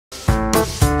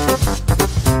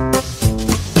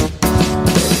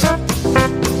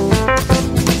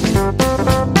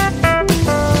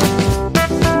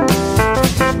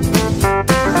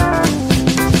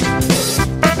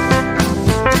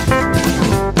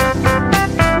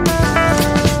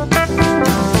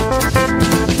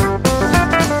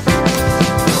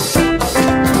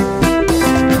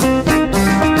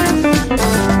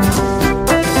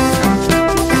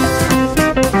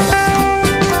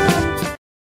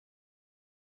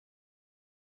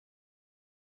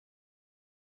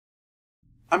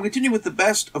I'm continuing with the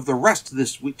best of the rest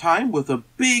this time with a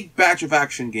big batch of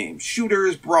action games,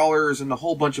 shooters, brawlers, and a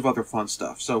whole bunch of other fun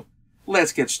stuff, so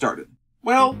let's get started.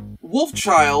 Well,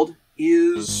 Wolfchild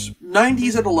is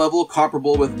 90s at a level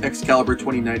comparable with Excalibur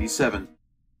 2097,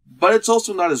 but it's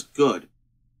also not as good.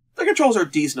 The controls are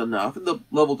decent enough, and the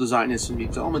level design has some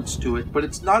neat elements to it, but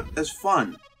it's not as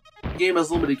fun. The game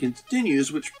has limited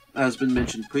continues, which has been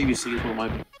mentioned previously as one of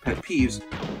my pet peeves,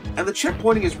 and the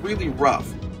checkpointing is really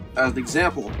rough. As an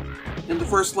example, in the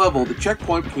first level, the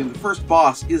checkpoint between the first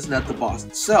boss isn't at the boss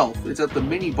itself, it's at the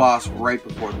mini-boss right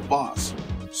before the boss.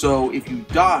 So if you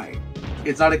die,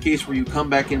 it's not a case where you come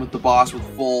back in with the boss with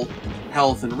full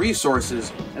health and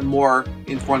resources, and more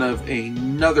in front of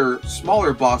another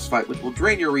smaller boss fight which will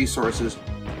drain your resources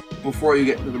before you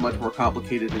get into the much more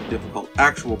complicated and difficult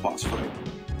actual boss fight.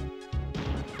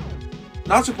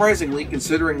 Not surprisingly,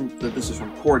 considering that this is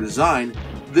from Core Design,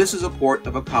 this is a port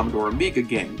of a Commodore Amiga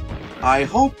game. I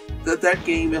hope that that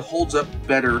game holds up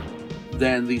better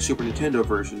than the Super Nintendo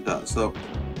version does, though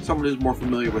someone who's more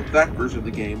familiar with that version of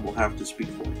the game will have to speak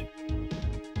for it.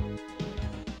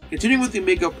 Continuing with the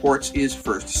Amiga ports is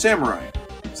First Samurai,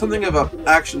 something of an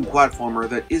action platformer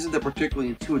that isn't a particularly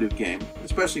intuitive game,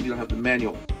 especially if you don't have the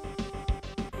manual.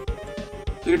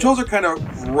 The controls are kind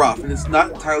of rough, and it's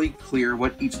not entirely clear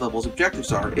what each level's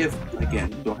objectives are if,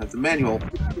 again, you don't have the manual.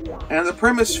 And the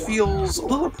premise feels a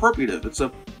little appropriative. It's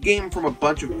a game from a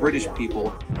bunch of British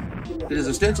people that is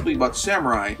ostensibly about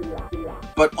samurai,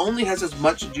 but only has as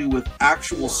much to do with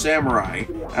actual samurai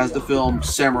as the film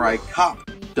Samurai Cop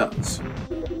does.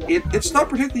 It's not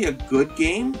particularly a good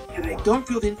game, and I don't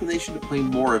feel the inclination to play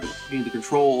more of it, meaning the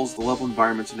controls, the level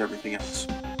environments, and everything else.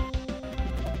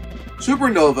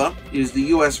 Supernova is the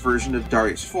US version of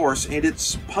Darius Force, and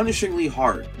it's punishingly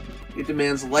hard. It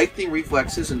demands lightning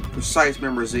reflexes and precise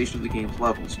memorization of the game's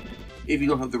levels. If you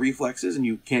don't have the reflexes and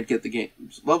you can't get the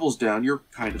game's levels down, you're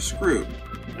kind of screwed.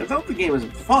 I thought the game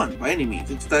isn't fun by any means,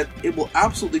 it's that it will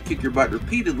absolutely kick your butt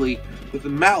repeatedly with the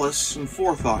malice and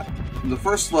forethought from the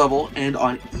first level and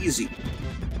on easy.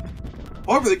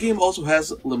 However, the game also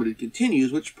has limited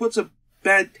continues, which puts a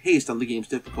bad taste on the game's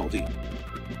difficulty.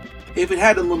 If it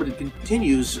had unlimited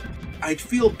continues, I'd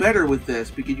feel better with this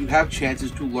because you have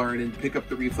chances to learn and pick up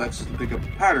the reflexes and pick up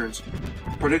the patterns,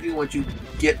 particularly once you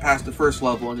get past the first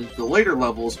level and into the later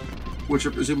levels, which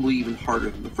are presumably even harder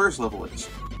than the first level is.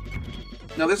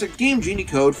 Now, there's a Game Genie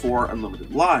code for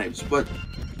unlimited lives, but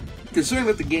considering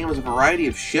that the game has a variety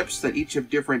of ships that each have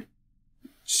different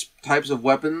types of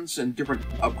weapons and different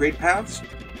upgrade paths,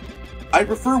 I'd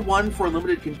prefer one for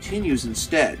limited continues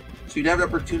instead, so you'd have an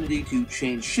opportunity to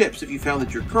change ships if you found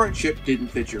that your current ship didn't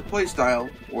fit your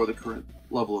playstyle or the current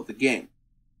level of the game.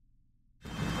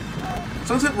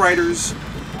 Sunset Riders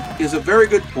is a very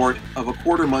good port of a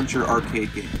Quarter Muncher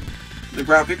arcade game. The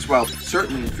graphics, while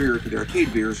certainly inferior to the arcade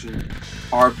version,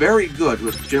 are very good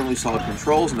with generally solid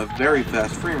controls and a very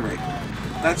fast frame rate.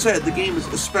 That said, the game is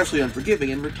especially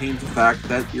unforgiving and retains the fact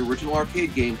that the original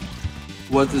arcade game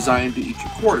was designed to eat your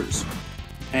quarters.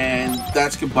 And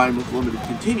that's combined with limited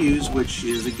continues, which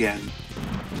is, again,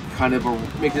 kind of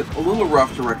makes it a little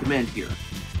rough to recommend here.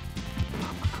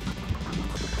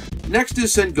 Next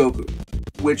is Sengoku,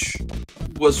 which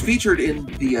was featured in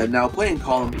the Now Playing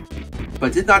column,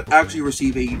 but did not actually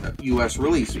receive a US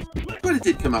release, but it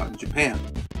did come out in Japan.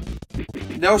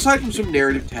 Now, aside from some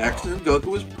narrative text,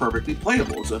 Sengoku is perfectly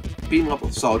playable. It's a beat-em-up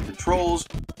with solid controls,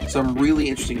 some really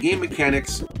interesting game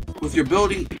mechanics, with the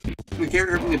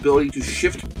character having the ability to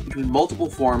shift between multiple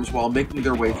forms while making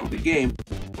their way through the game,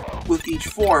 with each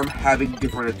form having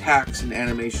different attacks and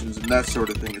animations and that sort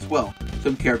of thing as well.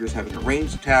 Some characters having a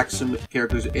ranged attack, some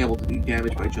characters are able to do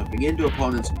damage by jumping into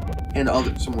opponents, and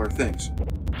other similar things.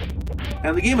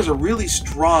 And the game has a really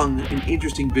strong and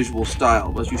interesting visual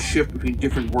style as you shift between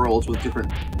different worlds with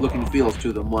different look and feels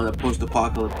to them. One a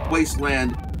post-apocalyptic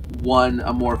wasteland, one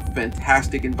a more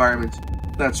fantastic environment,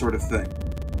 that sort of thing.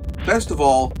 Best of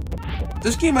all,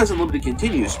 this game has unlimited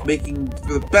continues, making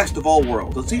for the best of all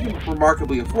worlds. It's even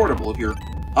remarkably affordable if you're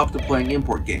up to playing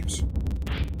import games.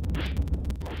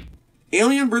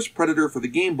 Alien vs. Predator for the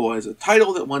Game Boy is a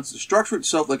title that wants to structure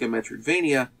itself like a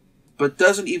Metroidvania, but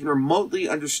doesn't even remotely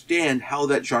understand how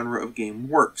that genre of game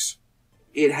works.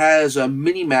 It has a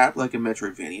mini-map like a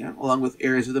Metroidvania, along with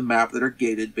areas of the map that are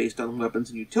gated based on weapons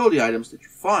and utility items that you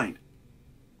find.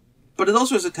 But it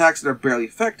also has attacks that are barely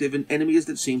effective and enemies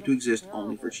that seem to exist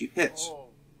only for cheap hits.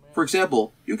 For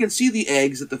example, you can see the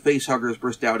eggs that the facehuggers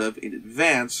burst out of in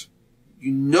advance.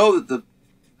 You know that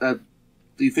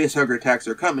the facehugger attacks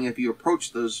are coming if you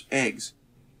approach those eggs,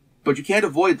 but you can't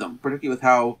avoid them, particularly with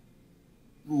how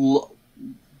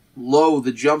low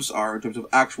the jumps are in terms of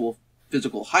actual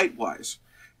physical height-wise.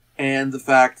 and the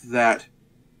fact that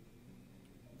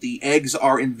the eggs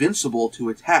are invincible to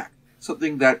attack,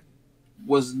 something that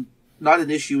was not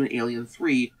an issue in Alien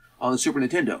 3 on the Super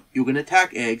Nintendo. You can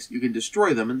attack eggs, you can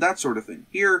destroy them, and that sort of thing.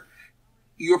 Here,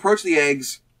 you approach the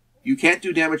eggs, you can't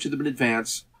do damage to them in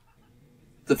advance,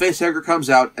 the facehugger comes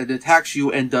out and attacks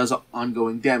you and does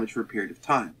ongoing damage for a period of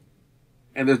time.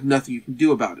 And there's nothing you can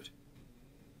do about it.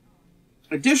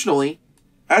 Additionally,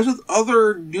 as with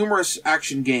other numerous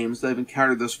action games that I've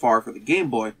encountered thus far for the Game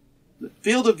Boy, the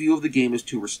field of view of the game is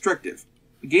too restrictive.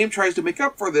 The game tries to make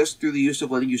up for this through the use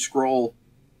of letting you scroll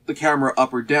the camera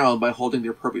up or down by holding the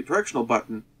appropriate directional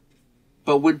button,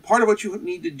 but when part of what you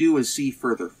need to do is see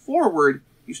further forward,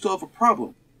 you still have a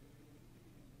problem.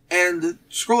 And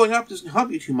scrolling up doesn't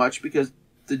help you too much because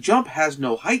the jump has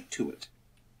no height to it.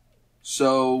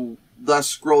 So,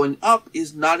 thus scrolling up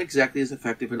is not exactly as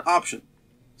effective an option.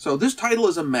 So this title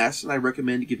is a mess, and I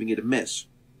recommend giving it a miss.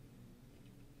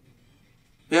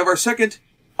 We have our second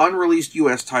unreleased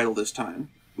US title this time,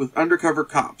 with Undercover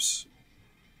Cops.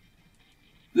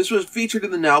 This was featured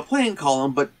in the Now Playing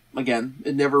column, but again,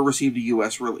 it never received a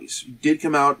US release. It did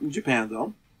come out in Japan,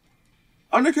 though.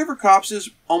 Undercover Cops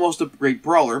is almost a great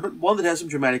brawler, but one that has some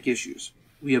dramatic issues.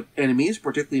 We have enemies,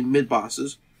 particularly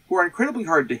mid-bosses, who are incredibly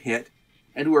hard to hit,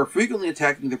 and who are frequently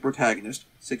attacking the protagonist,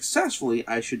 successfully,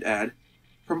 I should add,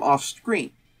 from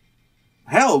off-screen.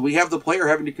 Hell, we have the player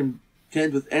having to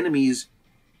contend with enemies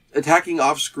attacking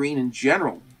off-screen in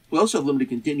general. We also have limited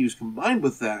continues combined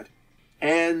with that,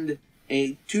 and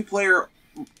a two-player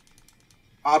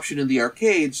option in the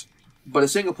arcades, but a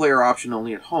single-player option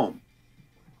only at home.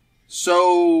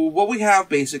 So, what we have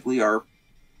basically are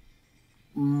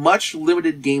much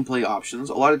limited gameplay options,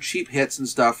 a lot of cheap hits and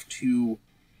stuff to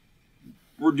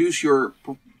reduce your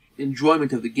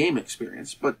enjoyment of the game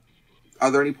experience, but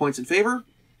are there any points in favor?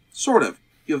 Sort of.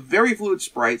 You have very fluid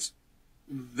sprites,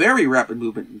 very rapid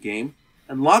movement in game,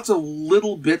 and lots of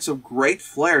little bits of great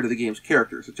flair to the game's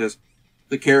character, such as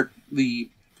the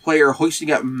player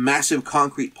hoisting up massive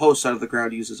concrete posts out of the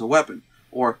ground to use as a weapon,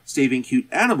 or saving cute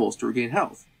animals to regain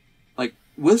health. Like,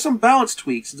 with some balance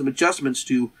tweaks and some adjustments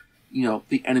to,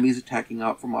 the enemies attacking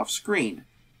out from off-screen,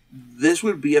 this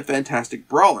would be a fantastic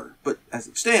brawler, but as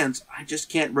it stands, I just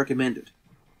can't recommend it.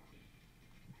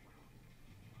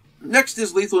 Next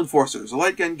is Lethal Enforcers, a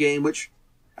light gun game which,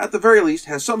 at the very least,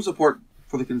 has some support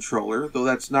for the controller, though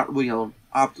that's not really an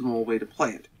optimal way to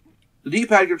play it. The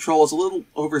D-pad control is a little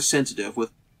oversensitive,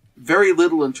 with very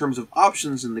little in terms of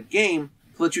options in the game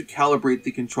to let you calibrate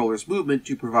the controller's movement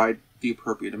to provide the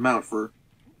appropriate amount for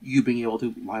you being able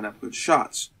to line up good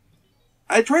shots.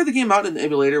 I tried the game out in an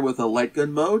emulator with a light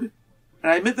gun mode,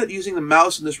 and I admit that using the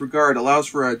mouse in this regard allows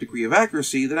for a degree of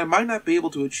accuracy that I might not be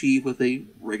able to achieve with a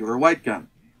regular light gun.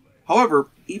 However,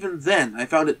 even then, I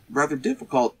found it rather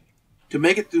difficult to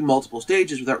make it through multiple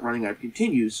stages without running out of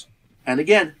continues. And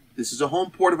again, this is a home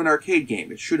port of an arcade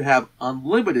game. It should have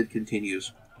unlimited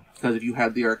continues, because if you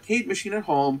had the arcade machine at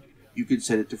home, you could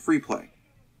set it to free play.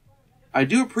 I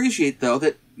do appreciate, though,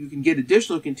 that you can get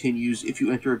additional continues if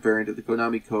you enter a variant of the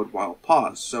Konami code while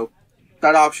paused, so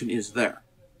that option is there.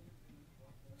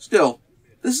 Still,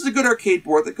 this is a good arcade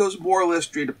port that goes more or less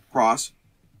straight across,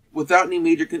 without any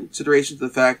major consideration to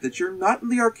the fact that you're not in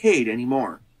the arcade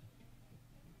anymore.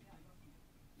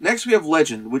 Next we have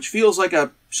Legend, which feels like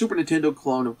a Super Nintendo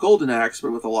clone of Golden Axe,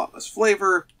 but with a lot less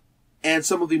flavor, and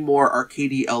some of the more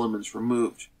arcadey elements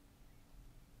removed.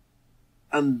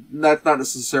 And that's not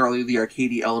necessarily the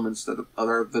arcadey elements that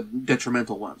are the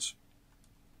detrimental ones.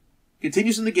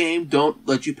 Continues in the game don't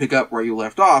let you pick up where you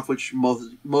left off, which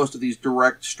most of these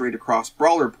direct, straight-across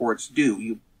brawler ports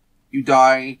do. You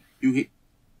die, you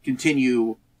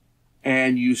continue,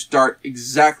 and you start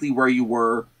exactly where you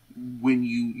were when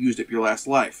you used up your last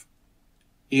life.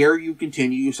 Here you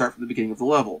continue, you start from the beginning of the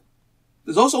level.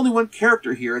 There's also only one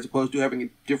character here, as opposed to having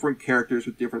different characters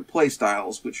with different play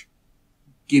styles, which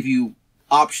give you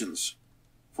options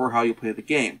for how you play the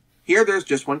game. Here there's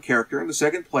just one character, and the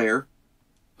second player,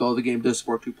 though the game does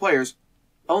support two players,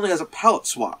 only has a palette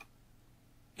swap.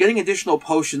 Getting additional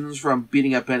potions from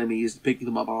beating up enemies and picking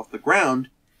them up off the ground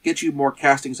gets you more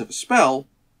castings of a spell,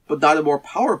 but not a more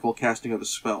powerful casting of a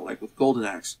spell, like with Golden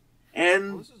Axe.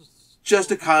 And just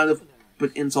to kind of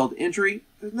put insult to injury,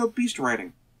 there's no beast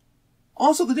riding.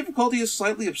 Also, the difficulty is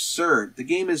slightly absurd. The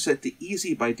game is set to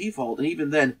easy by default, and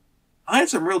even then, I had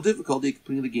some real difficulty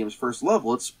completing the game's first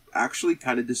level. It's actually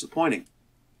kind of disappointing.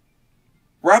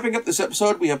 Wrapping up this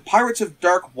episode, we have Pirates of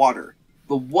Dark Water,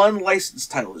 the one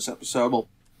licensed title this episode, well,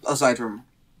 aside from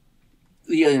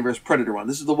the Alien vs. Predator one.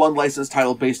 This is the one licensed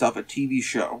title based off a TV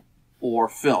show or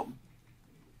film.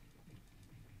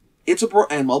 This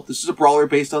is a brawler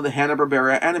based on the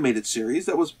Hanna-Barbera animated series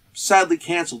that was sadly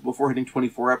cancelled before hitting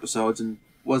 24 episodes and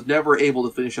was never able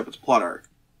to finish up its plot arc.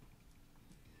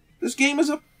 This game is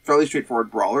a fairly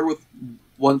straightforward brawler with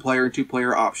 1-player and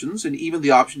 2-player options, and even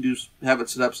the option to have it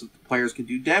set up so that the players can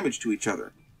do damage to each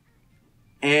other.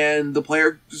 And the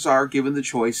players are given the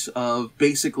choice of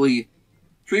basically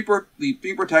the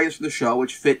three protagonists from the show,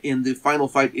 which fit in the Final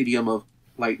Fight idiom of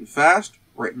light and fast,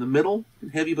 right in the middle,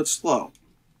 and heavy but slow.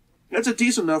 It's a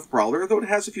decent enough brawler, though it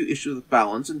has a few issues with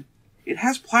balance, and it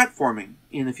has platforming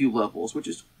in a few levels, which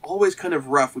is always kind of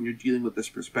rough when you're dealing with this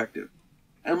perspective.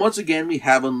 And once again, we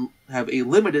have a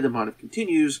limited amount of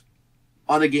continues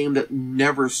on a game that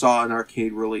never saw an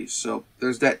arcade release, so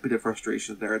there's that bit of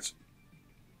frustration there.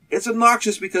 It's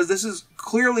obnoxious because this is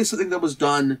clearly something that was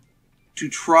done to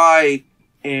try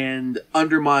and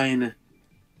undermine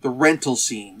the rental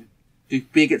scene, to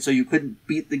make it so you couldn't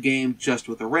beat the game just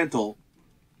with a rental,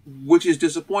 which is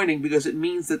disappointing because it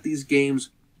means that these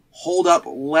games hold up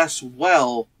less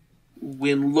well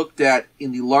when looked at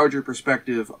in the larger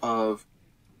perspective of,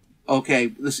 okay,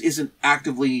 this isn't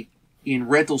actively in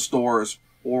rental stores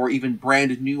or even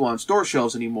branded new on store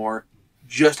shelves anymore,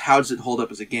 just how does it hold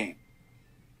up as a game?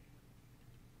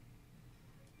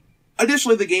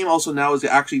 Additionally, the game also now is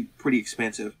actually pretty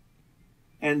expensive,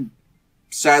 and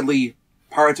sadly,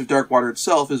 Pirates of Darkwater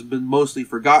itself has been mostly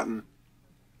forgotten,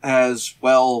 as,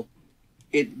 well,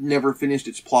 it never finished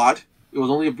its plot. It was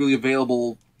only really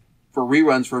available for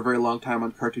reruns for a very long time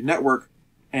on Cartoon Network,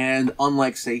 and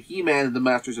unlike, say, He-Man and the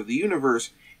Masters of the Universe,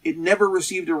 it never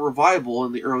received a revival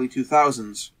in the early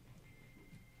 2000s.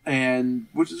 And,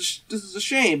 this is a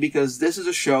shame, because this is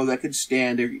a show that could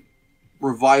stand a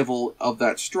revival of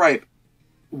that stripe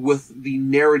with the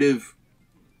narrative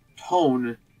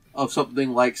tone of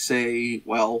something like, say,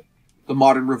 well, the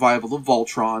modern revival of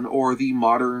Voltron, or the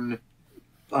modern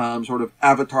sort of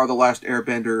Avatar The Last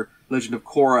Airbender, Legend of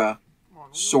Korra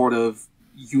sort of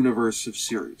universe of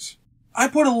series. I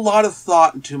put a lot of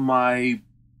thought into my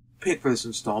pick for this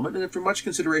installment, and after much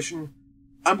consideration,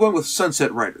 I'm going with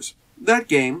Sunset Riders. That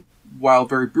game, while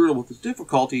very brutal with its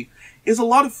difficulty, is a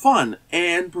lot of fun,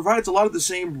 and provides a lot of the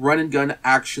same run-and-gun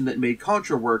action that made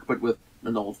Contra work, but with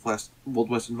an Old West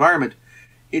environment.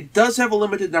 It does have a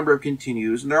limited number of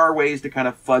continues, and there are ways to kind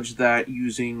of fudge that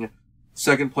using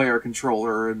second-player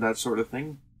controller and that sort of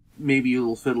thing. Maybe a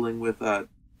little fiddling with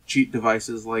cheat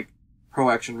devices like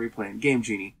Pro Action Replay and Game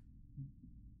Genie.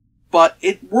 But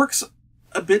it works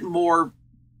a bit more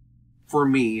for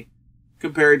me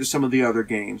compared to some of the other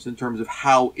games in terms of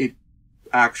how it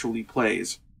actually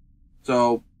plays.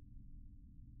 So,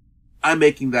 I'm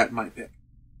making that my pick.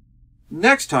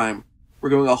 Next time, we're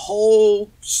going a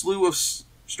whole slew of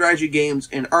strategy games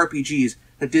and RPGs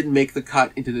that didn't make the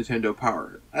cut into Nintendo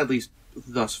Power, at least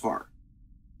thus far.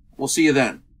 We'll see you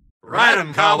then. Ride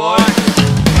 'em, cowboy!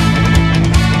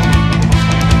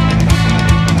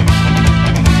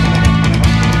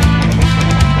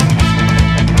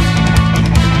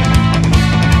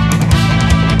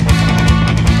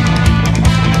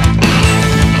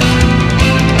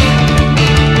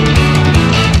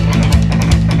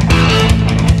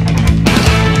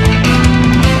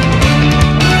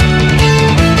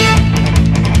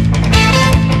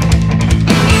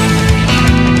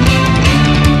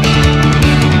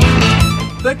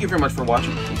 Thank you very much for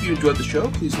watching. If you enjoyed the show,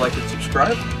 please like and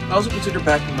subscribe. Also consider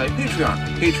backing my Patreon.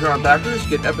 Patreon backers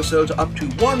get episodes up to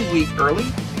 1 week early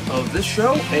of this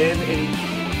show and any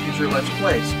future Let's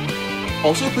Plays.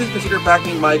 Also, please consider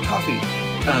backing my Ko-fi.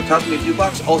 Tossing me a few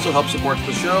bucks also helps support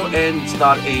the show, and it's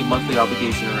not a monthly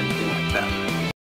obligation or anything like that.